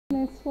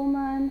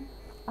businesswoman,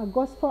 a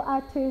gospel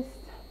artist,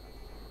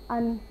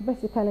 and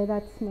basically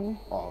that's me.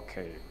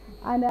 Okay.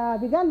 And I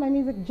began my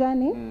music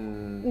journey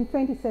in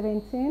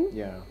 2017.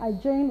 Yeah. I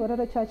joined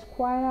Watoto Church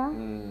Choir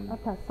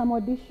after some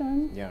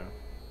audition. Yeah.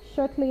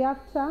 Shortly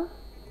after,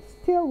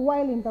 still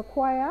while in the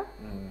choir,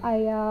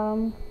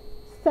 I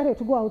started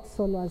to go out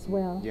solo as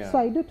well. Yeah. So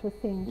I do two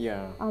things.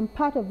 Yeah. I'm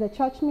part of the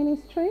church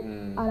ministry,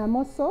 and I'm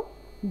also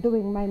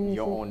doing my music.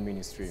 Your own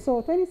ministry.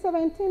 So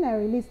 2017, I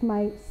released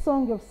my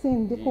song of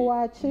sin,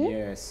 Dikuwachi.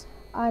 Yes.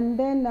 And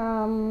then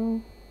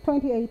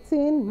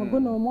 2018,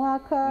 Muguno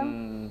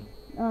Mwaka.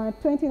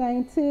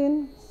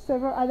 2019,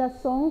 several other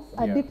songs,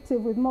 Addictive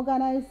with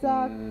Morgan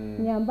Isaac,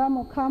 Nyamba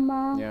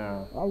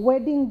Mukama,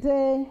 Wedding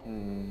Day.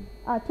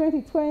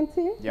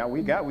 2020. Yeah,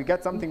 we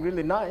got something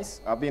really nice.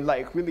 I've been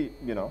like really,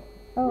 you know.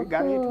 Oh, we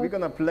got cool. it. We're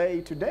gonna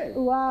play today.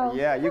 Wow.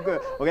 Yeah, you go.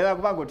 We're gonna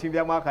go back to TV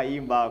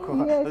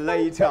Yes.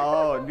 later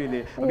on,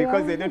 really,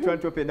 because they don't want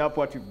to open up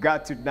what you've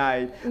got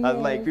tonight.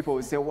 And like people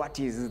will say, "What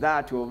is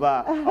that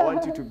over?" I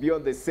want you to be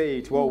on the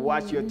set or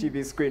watch your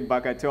TV screen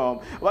back at home.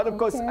 But of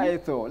course,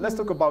 ETHEL, let's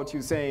talk about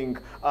you saying,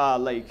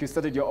 like you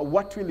started your.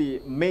 What really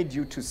made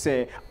you to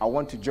say, "I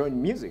want to join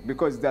music"?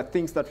 Because there are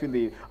things that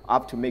really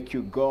have to make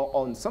you go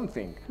on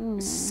something.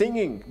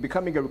 Singing,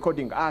 becoming a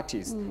recording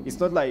artist. It's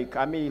not like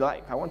I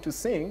want to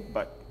sing,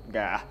 but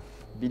let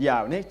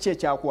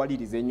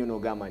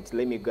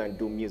me go and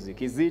do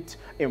music. Is it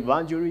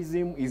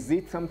evangelism? Is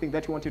it something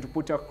that you wanted to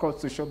put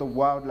across to show the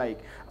world,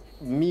 like,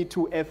 me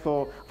too,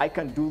 ETHEL, I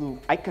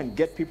can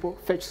get people,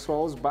 fetch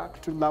souls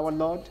back to our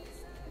Lord?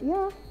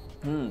 Yeah.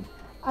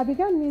 I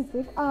began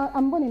music.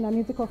 I'm born in a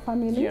musical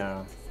family.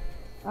 Yeah.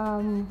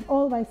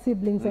 All my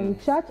siblings are in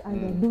church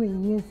and they're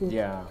doing music.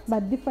 Yeah.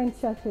 But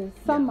different churches.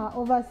 Some are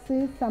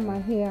overseas, some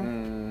are here.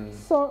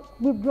 So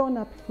we've grown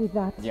up with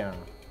that. Yeah.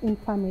 In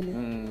family.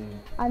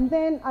 And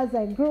then as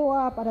I grew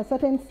up at a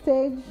certain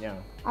stage,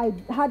 I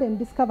hadn't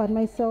discovered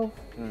myself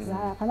that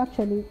I can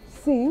actually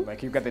sing.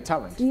 Like you got the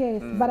talent.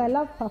 Yes, but I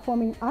love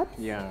performing arts.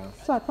 Yeah.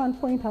 So at one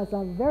point I was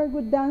a very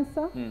good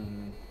dancer.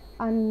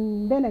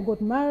 And then I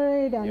got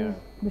married, and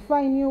before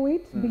I knew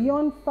it,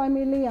 beyond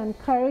family and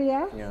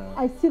career,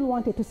 I still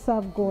wanted to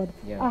serve God.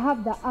 I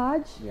have the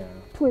urge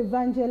to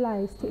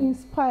evangelize, to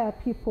inspire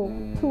people,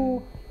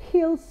 to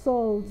heal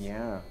souls,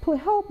 to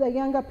help the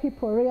younger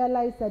people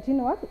realize that, you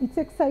know what, it's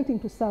exciting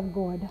to serve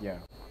God.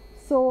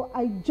 So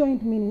I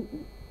joined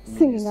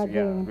singing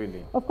again.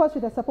 Really. Of course,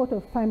 with the support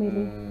of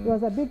family. It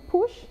was a big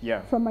push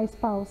from my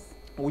spouse.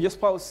 Well, your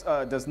spouse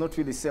does not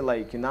really say,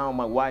 like, now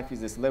my wife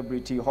is a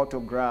celebrity,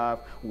 autograph,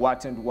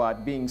 what and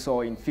what, being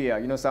so in fear.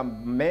 You know,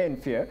 some men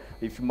fear,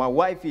 if my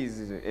wife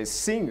is a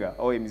singer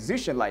or a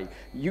musician, like,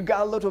 you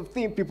got a lot of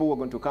things, people who are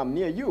going to come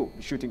near you,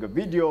 shooting a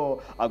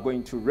video, are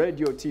going to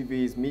radio,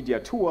 TVs, media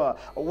tour.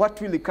 What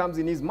really comes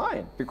in his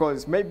mind?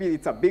 Because maybe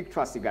it's a big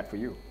trust he got for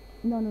you.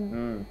 No.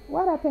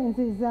 What happens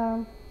is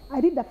I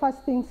did the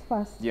first things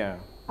first. Yeah.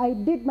 I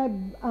did my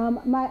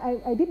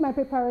I did my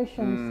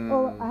preparations.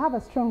 Oh, I have a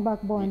strong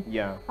backbone.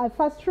 Yeah. I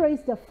first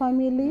raised a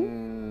family.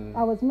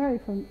 I was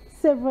married for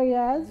several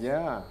years.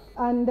 Yeah.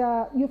 And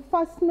you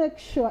first make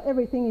sure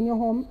everything in your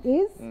home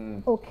is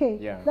okay.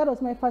 Yeah. That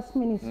was my first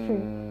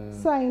ministry.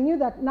 So I knew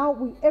that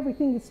now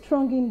everything is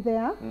strong in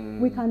there.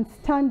 We can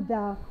stand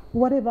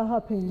whatever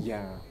happens.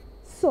 Yeah.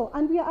 So,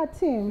 and we are a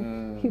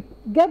team. He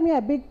gave me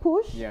a big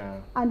push,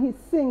 and he's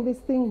seeing this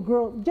thing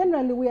grow.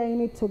 Generally, we are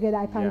in it together,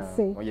 I can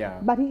say.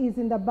 But he is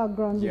in the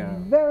background.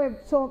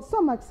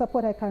 So much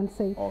support, I can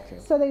say. Okay.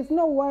 So there is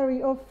no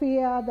worry or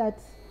fear that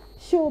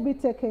she will be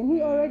taken. He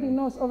already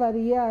knows over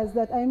the years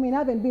that, I mean, I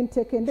haven't been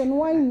taken. Then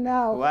why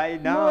now? Why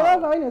now?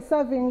 Moreover, when you're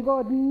serving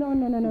God, no.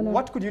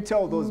 What could you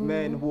tell those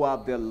men who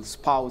have their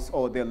spouse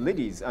or their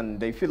ladies and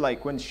they feel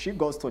like when she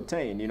goes to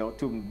attain, you know,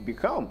 to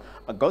become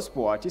a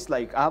gospel artist,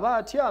 like,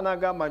 what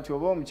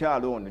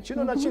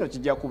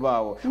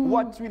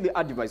really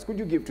advice could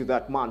you give to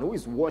that man who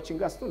is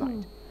watching us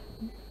tonight?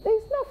 There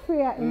is no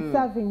fear in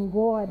serving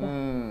God.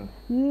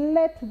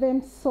 Let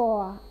them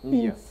soar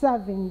in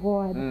serving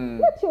God.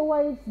 Let your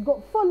wives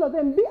go, follow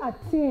them, be a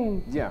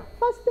team.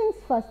 First things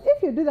first,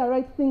 if you do the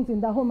right things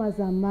in the home as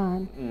a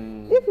man,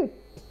 if you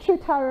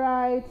treat her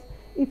right,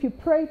 if you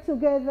pray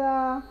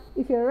together,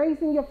 if you're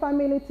raising your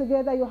family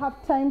together, you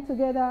have time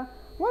together,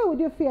 why would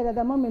you fear that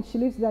the moment she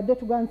leaves the door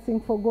to go and sing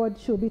for God,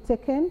 she'll be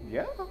taken?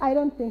 I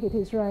don't think it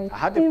is right.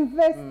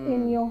 Invest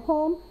in your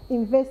home,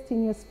 invest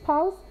in your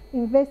spouse,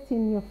 invest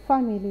in your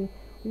family.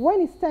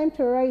 When it's time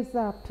to rise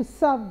up to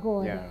serve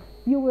God,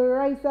 you will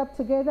rise up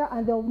together,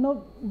 and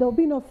there'll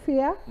be no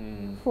fear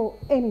for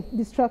any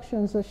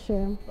distractions or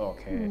shame.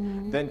 Okay.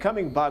 Then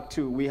coming back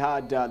to, we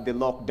had the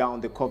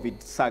lockdown, the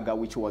COVID saga,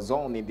 which was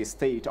on in the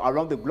state,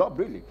 around the globe,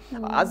 really.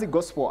 As a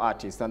gospel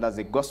artist and as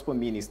a gospel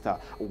minister,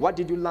 what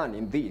did you learn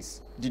in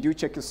this? Did you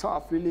check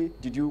yourself, really?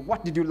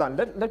 What did you learn?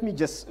 Let me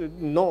just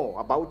know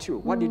about you.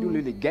 What did you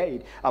really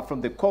get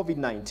from the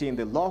COVID-19,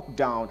 the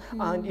lockdown?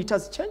 And it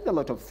has changed a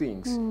lot of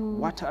things.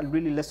 What are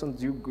really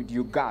lessons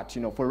you got,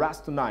 you know, for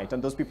us tonight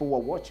and those people who are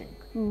watching?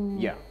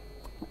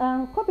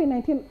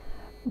 COVID-19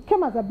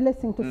 came as a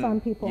blessing to some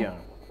people.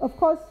 Of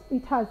course,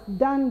 it has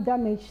done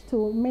damage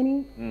to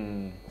many,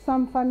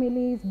 some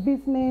families,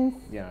 business,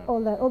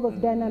 all those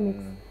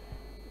dynamics.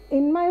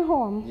 In my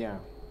home,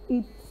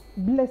 it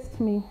blessed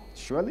me.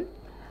 Surely?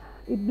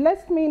 It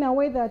blessed me in a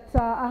way that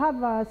I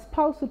have a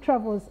spouse who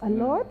travels a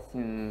lot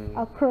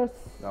across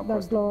the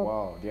globe. The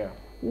world,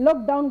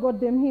 Lockdown got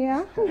them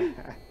here.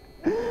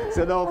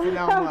 So no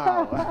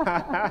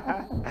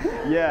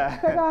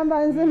yeah.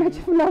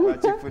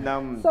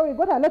 So we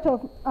got a lot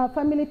of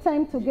family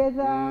time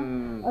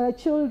together,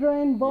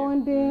 children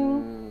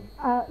bonding.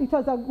 It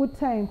was a good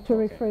time to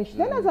refresh.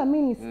 Then as a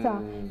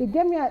minister, it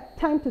gave me a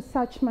time to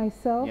search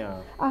myself.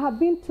 I have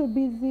been too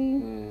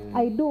busy.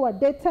 I do a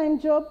daytime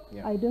job.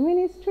 I do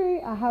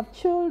ministry. I have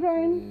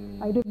children.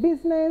 I do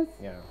business.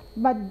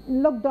 But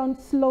lockdown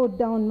slowed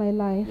down my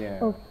life.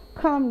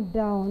 Calm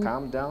down.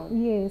 Calm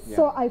down? Yes.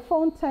 So I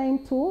found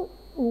time to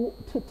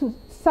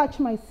search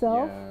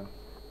myself,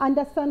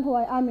 understand who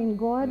I am in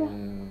God,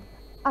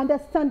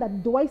 understand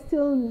that do I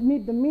still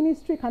need the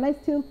ministry? Can I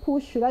still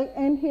push? Should I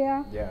end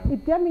here?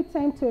 It gave me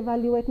time to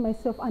evaluate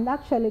myself and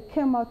actually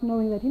came out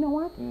knowing that, you know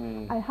what?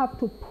 I have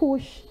to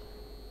push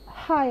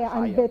higher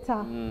and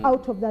better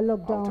out of the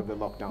lockdown. Out of the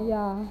lockdown.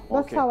 Yeah.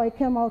 That's how I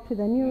came out with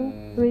a new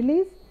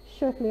release.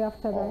 Shortly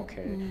after that.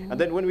 Okay. And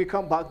then when we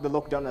come back, the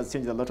lockdown has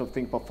changed a lot of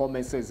things.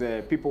 Performances,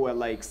 people were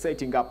like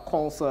setting up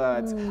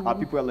concerts.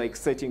 People were like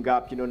setting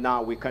up, you know,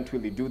 now we can't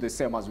really do the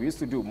same as we used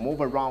to do, move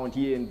around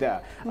here and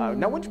there.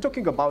 Now when you're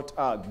talking about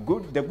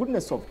the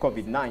goodness of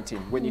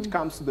COVID-19, when it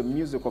comes to the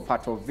musical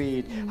part of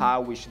it,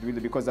 how we should really,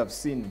 because I've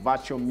seen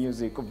virtual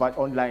music,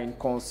 online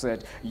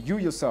concert, you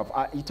yourself,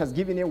 it has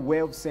given a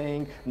way of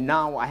saying,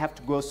 now I have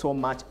to go so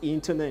much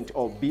internet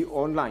or be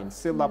online,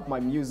 sell up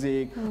my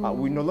music.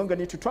 We no longer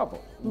need to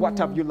travel. What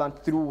have you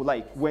learned through,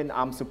 like, when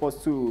I'm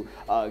supposed to,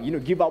 you know,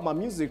 give out my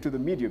music to the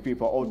media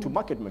people or to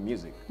market my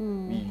music?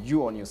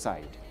 You on your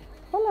side.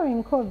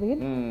 Following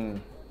COVID,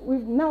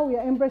 now we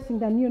are embracing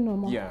the new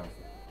normal.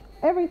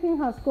 Everything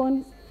has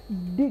gone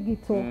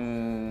digital.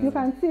 You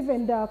can see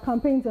when the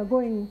campaigns are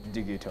going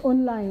digital,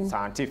 online.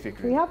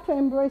 Scientifically. We have to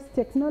embrace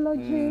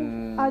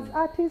technology. As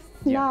artists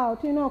now,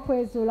 you know,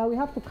 Kwezula, we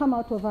have to come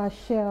out of our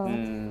shell.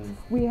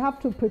 We have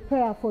to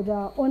prepare for the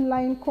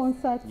online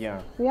concerts.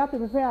 We have to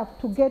prepare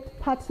to get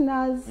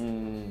partners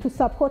to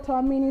support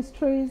our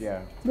ministries.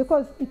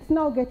 Because it's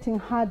now getting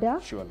harder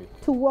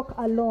to work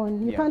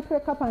alone. You can't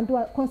wake up and do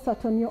a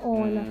concert on your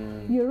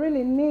own. You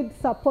really need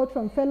support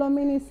from fellow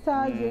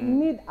ministers. You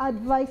need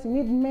advice. You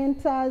need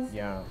mentors.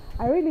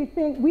 I really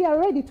think we are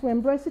ready to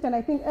embrace it, and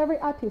I think every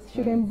artist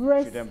should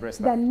embrace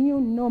the new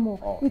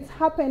normal. It's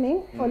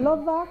happening all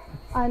over,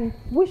 and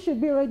we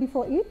should be ready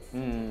for it,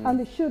 and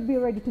we should be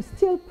ready to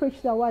still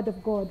preach the word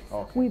of God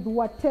with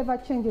whatever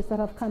changes that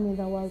have come in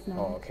the world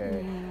now.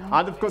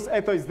 And of course,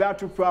 ETHEL is there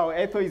to proud.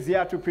 ETHEL is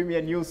here to premiere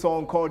a new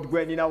song called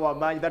Gwen in Our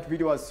Mind. That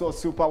video was so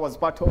super. I was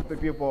part of the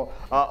people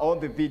on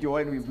the video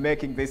when we were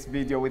making this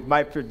video with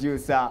my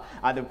producer,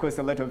 and of course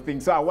a lot of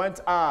things. So I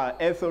want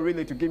ETHEL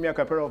really to give me a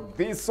cappella of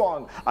this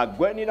song,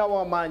 Gwen in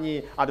Our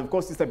Mind. And of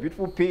course, it's a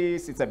beautiful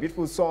piece. It's a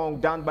beautiful song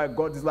done by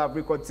God's Love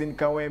Records in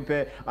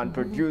Kawempe and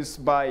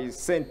produced by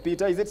St.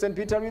 Peter. Is it St.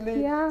 Peter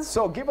really?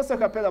 So give us a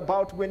cappella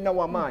about Gwen in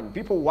Our Mind.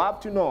 People have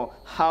to know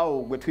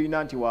how we're twin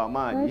our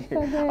mind.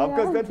 Of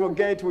course, don't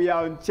forget we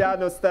are on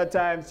channel Star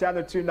Times,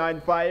 channel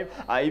 295.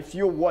 If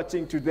you're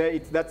watching today,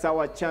 that's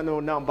our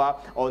channel number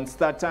on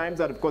Star Times.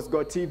 And of course,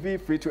 Go TV,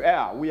 free to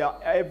air. We are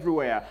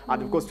everywhere.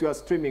 And of course, we are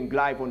streaming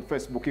live on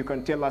Facebook. You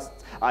can tell us,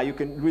 you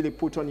can really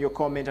put on your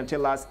comment and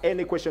tell us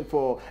any question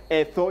for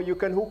ETHEL. You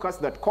can hook us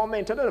that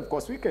comment, and then of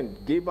course we can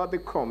give her the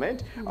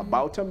comment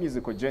about her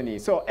musical journey.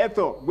 So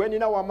ETHEL, Gwen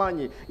in Our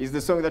Mind is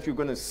the song that we're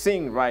going to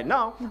sing right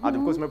now, and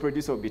of course my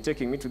producer will be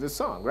taking me to the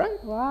song,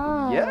 right?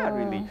 Wow. Yeah,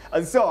 really.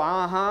 And so,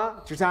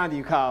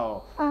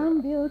 tutandikao.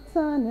 I'm built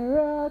on a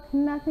rock,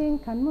 nothing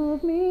can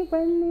move me.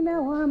 Gwen in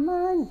Our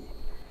Mind.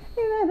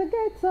 Even the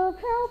gates of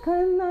hell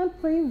cannot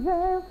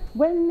prevail.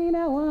 Gwen in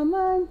Our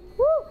Mind.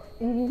 Woo!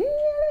 Gwen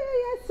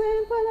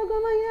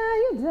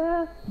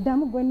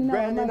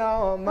in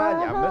Our Mind.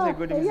 I'm not a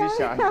good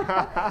musician.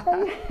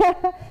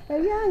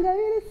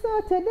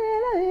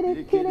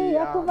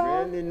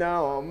 Gwen in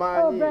Our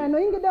Mind.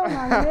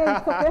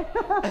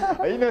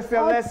 You know,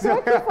 so let's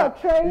work.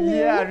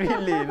 Yeah,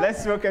 really.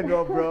 Let's work and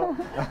roll, bro.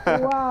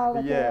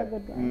 Wow. Yeah.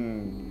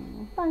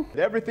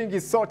 Everything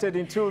is sorted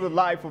into the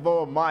life of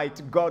our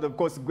might God. Of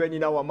course, Gwen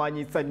in Our Mind,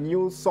 it's a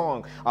new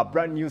song, a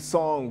brand new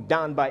song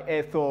done by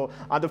ETHEL.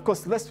 And of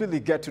course, let's really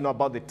get to know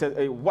about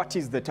the what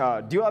is that.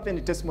 Do you have any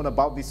testimony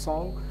about this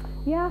song?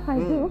 Yeah, I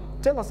do.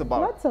 Tell us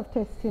about lots of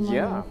testimonies.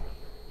 Yeah.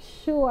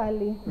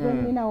 Surely,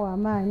 Gwen in Our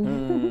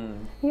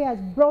Mind. He has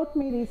brought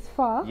me this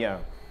far. Yeah.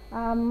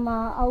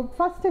 I'll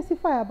first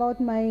testify about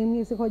my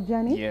musical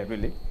journey. Yeah,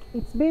 really.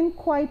 It's been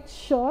quite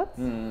short,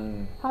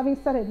 having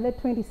started late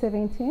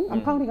 2017.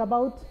 I'm counting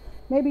about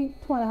maybe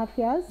 2.5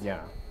 years.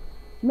 Yeah.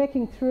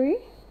 Making 3.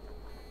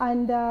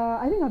 And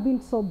I think I've been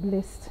so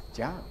blessed.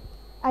 Yeah.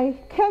 I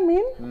came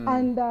in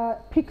and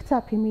picked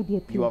up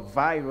immediately. You are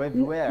viral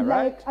everywhere,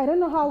 right? Like, I don't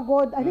know how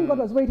God, I think God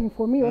was waiting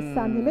for me or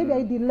something. Maybe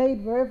I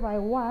delayed wherever I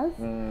was,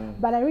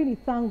 but I really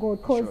thank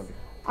God because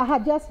I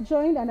had just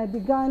joined and I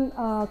began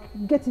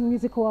getting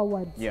musical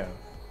awards. Yeah.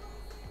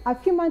 A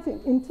few months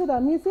into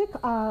the music,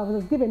 I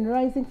was given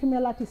Rising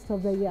Female Artist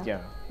of the Year.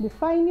 Yeah.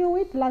 Before I knew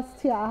it,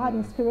 last year I had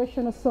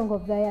Inspirational Song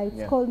of the Year.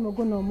 It's called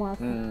Moguno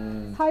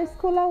Mwaka. High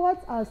School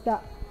Awards, I was the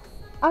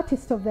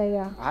Artist of the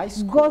Year. High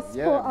school,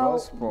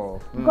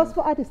 gospel.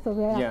 Gospel Artist of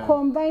the Year. Yeah.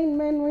 Combined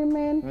men,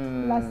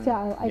 women. Last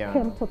year I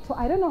came top. So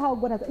I don't know how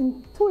God has.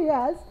 In 2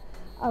 years,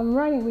 I'm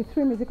running with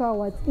 3 musical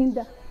awards.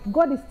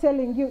 God is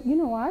telling you, you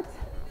know what?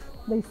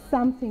 There's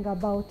something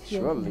about you.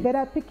 Surely. You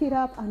better pick it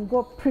up and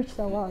go preach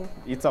the word.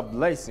 It's a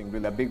blessing,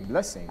 really a big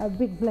blessing. A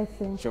big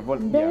blessing.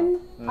 And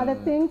then other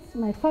things,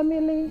 my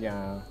family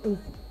is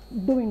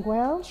doing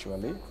well.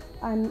 Surely.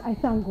 And I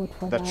thank God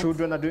for that. The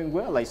children are doing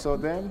well. I saw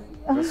them.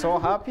 They're so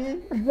happy.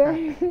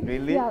 Very.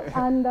 Really? Yeah.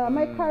 And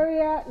my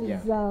career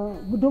is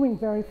doing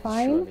very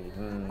fine.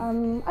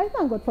 I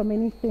thank God for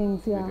many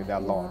things. Yeah. Really, a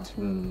lot.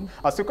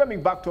 So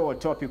coming back to our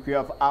topic, we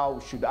have how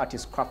should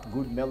artists craft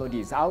good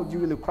melodies? How do you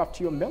really craft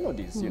your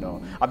melodies? You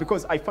know,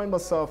 because I find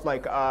myself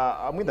like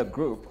I'm with a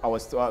group. I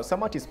was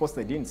some artists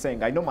posted in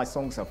saying, "I know my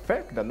songs are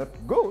fake. They're not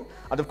good,"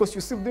 and of course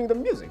you're still doing the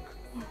music.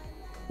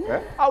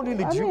 Yeah? How do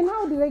you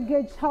how do they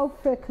gauge how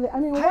fake they,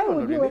 why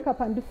would you wake up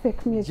and do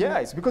fake music?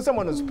 Yes, because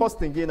someone was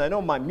posting in, I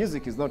know my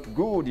music is not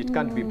good, it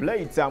can't be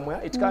played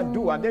somewhere, it can't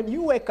do, and then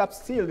you wake up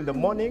still in the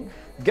morning,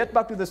 get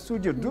back to the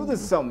studio, do the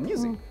some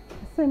music.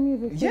 Same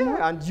music. Yeah, you know?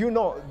 and you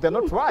know they're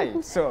not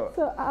right. So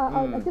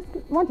I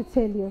just want to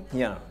tell you,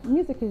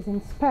 music is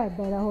inspired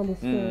by the Holy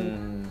Spirit.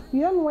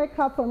 You don't wake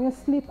up from your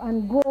sleep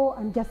and go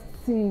and just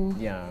sing.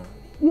 Yeah.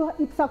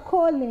 It's a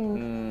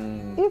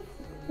calling. If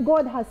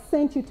God has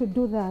sent you to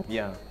do that,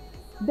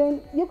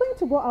 then you're going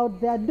to go out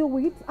there, do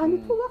it, and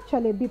it will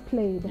actually be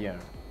played. Yeah.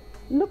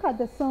 Look at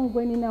the song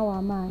Going in Our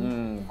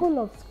Man, full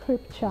of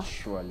scripture.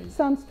 Surely.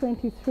 Psalms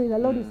 23, the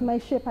Lord is my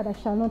shepherd, I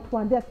shall not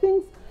want. There are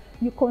things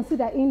you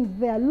consider in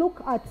there.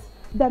 Look at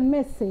the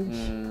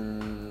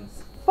message.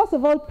 First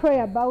of all, pray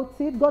about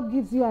it. God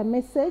gives you a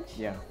message.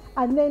 Yeah.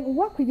 And then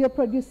work with your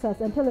producers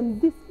and tell them,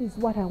 this is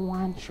what I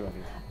want. Surely.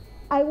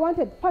 I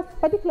wanted,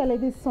 particularly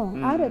this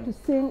song, I wanted to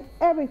sing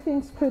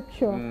everything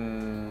scripture.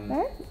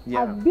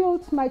 I've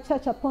built my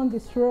church upon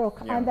this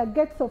rock, and the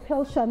gates of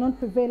hell shall not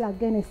prevail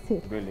against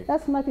it. Really?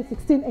 That's Matthew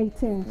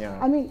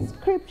 16:18. I mean,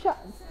 scripture,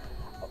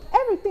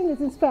 everything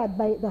is inspired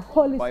by the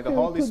Holy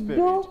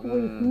Spirit to do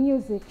with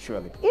music.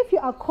 Surely. If you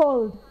are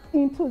called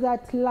into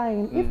that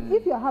line,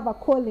 if you have a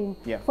calling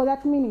for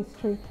that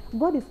ministry,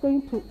 God is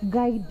going to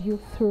guide you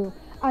through.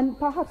 And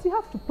perhaps you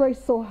have to pray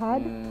so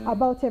hard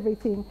about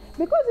everything.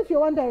 Because if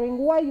you're wondering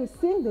why you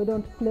sing, they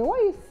don't play. Why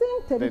you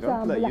sing, they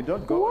don't play. You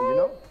don't go, you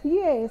know?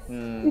 Yes.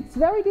 It's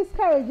very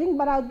discouraging,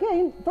 but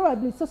again,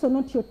 probably it's also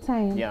not your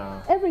time.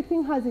 Yeah.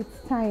 Everything has its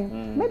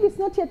time. Maybe it's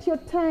not yet your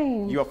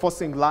time. You are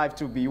forcing life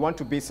to be, you want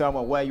to be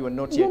somewhere where you are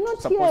not yet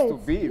supposed to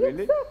be,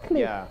 really?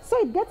 Exactly. Yeah. So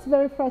it gets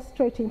very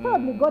frustrating.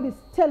 Probably God is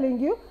telling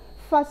you,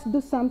 first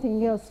do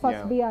something else.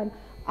 First be an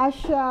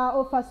usher,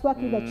 or first work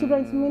with the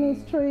children's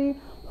ministry,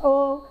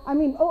 or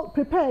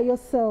prepare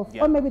yourself,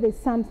 or maybe there's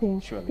something.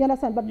 Surely. You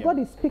understand? But God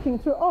is speaking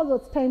through all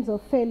those times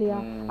of failure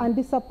and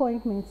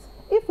disappointments.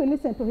 If we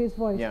listen to his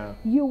voice,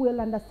 you will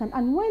understand.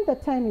 And when the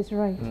time is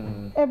right,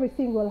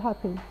 everything will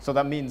happen. So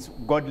that means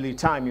godly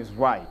time is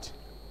right.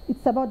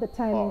 It's about the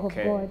timing of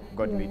God.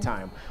 Godly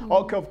time.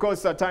 Okay, of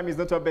course, time is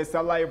not our best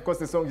ally. Of course,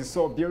 the song is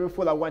so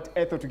beautiful. I want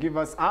ETHEL to give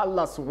us our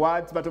last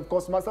words. But of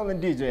course, Marcel and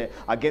DJ,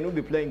 again, we'll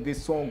be playing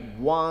this song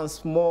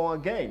once more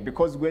again.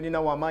 Because Going in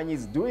Our Man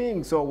is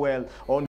doing so well on